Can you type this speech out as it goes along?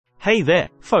Hey there,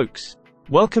 folks.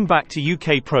 Welcome back to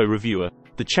UK Pro Reviewer,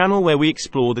 the channel where we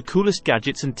explore the coolest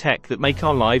gadgets and tech that make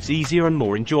our lives easier and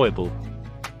more enjoyable.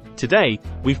 Today,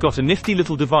 we've got a nifty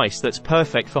little device that's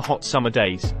perfect for hot summer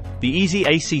days, the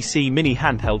EasyAcc Mini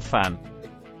Handheld Fan.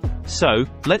 So,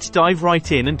 let's dive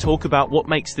right in and talk about what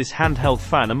makes this handheld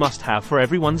fan a must-have for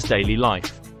everyone's daily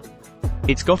life.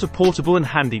 It's got a portable and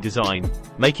handy design,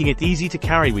 making it easy to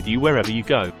carry with you wherever you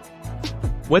go.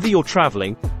 Whether you're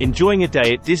traveling, enjoying a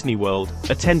day at Disney World,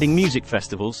 attending music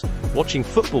festivals, watching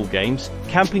football games,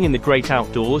 camping in the great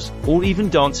outdoors, or even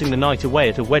dancing the night away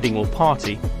at a wedding or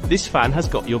party, this fan has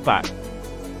got your back.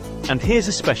 And here's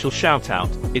a special shout out,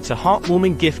 it's a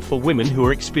heartwarming gift for women who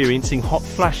are experiencing hot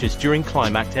flashes during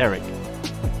climacteric.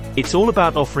 It's all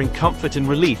about offering comfort and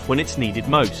relief when it's needed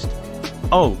most.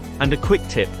 Oh, and a quick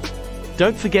tip.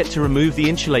 Don't forget to remove the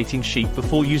insulating sheet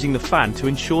before using the fan to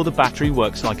ensure the battery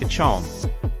works like a charm.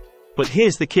 But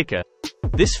here's the kicker.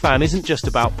 This fan isn't just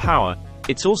about power,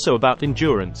 it's also about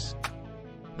endurance.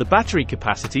 The battery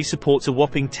capacity supports a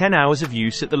whopping 10 hours of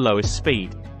use at the lowest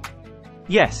speed.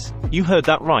 Yes, you heard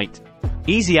that right.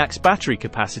 EasyAcc's battery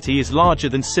capacity is larger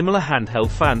than similar handheld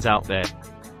fans out there.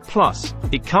 Plus,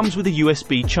 it comes with a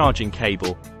USB charging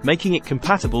cable, making it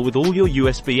compatible with all your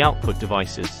USB output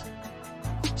devices.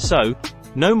 So,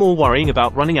 no more worrying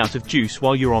about running out of juice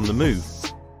while you're on the move.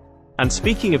 And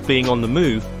speaking of being on the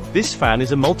move, this fan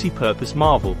is a multi-purpose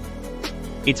marvel.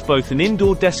 It's both an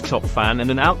indoor desktop fan and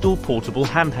an outdoor portable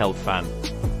handheld fan.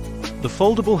 The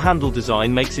foldable handle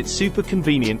design makes it super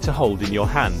convenient to hold in your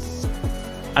hand.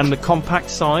 And the compact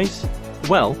size?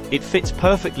 Well, it fits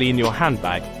perfectly in your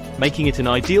handbag, making it an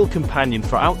ideal companion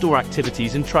for outdoor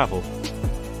activities and travel.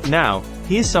 Now,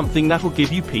 here's something that'll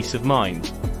give you peace of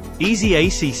mind.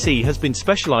 EasyAcc has been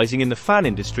specializing in the fan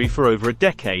industry for over a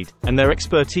decade, and their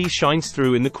expertise shines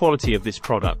through in the quality of this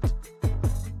product.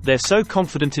 They're so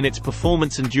confident in its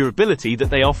performance and durability that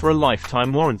they offer a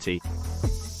lifetime warranty.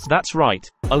 That's right,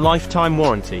 a lifetime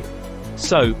warranty.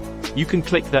 So, you can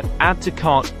click that Add to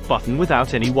Cart button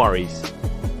without any worries.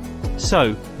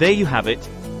 So, there you have it,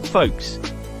 folks.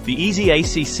 The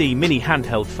EasyAcc Mini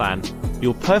Handheld Fan,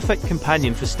 your perfect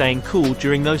companion for staying cool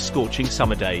during those scorching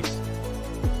summer days.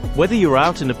 Whether you're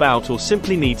out and about or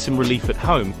simply need some relief at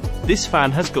home, this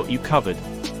fan has got you covered.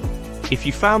 If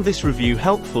you found this review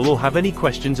helpful or have any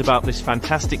questions about this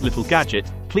fantastic little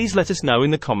gadget, please let us know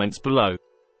in the comments below.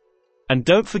 And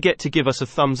don't forget to give us a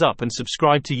thumbs up and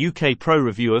subscribe to UK Pro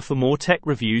Reviewer for more tech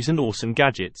reviews and awesome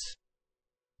gadgets.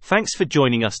 Thanks for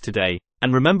joining us today,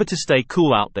 and remember to stay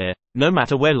cool out there, no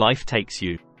matter where life takes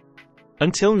you.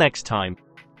 Until next time.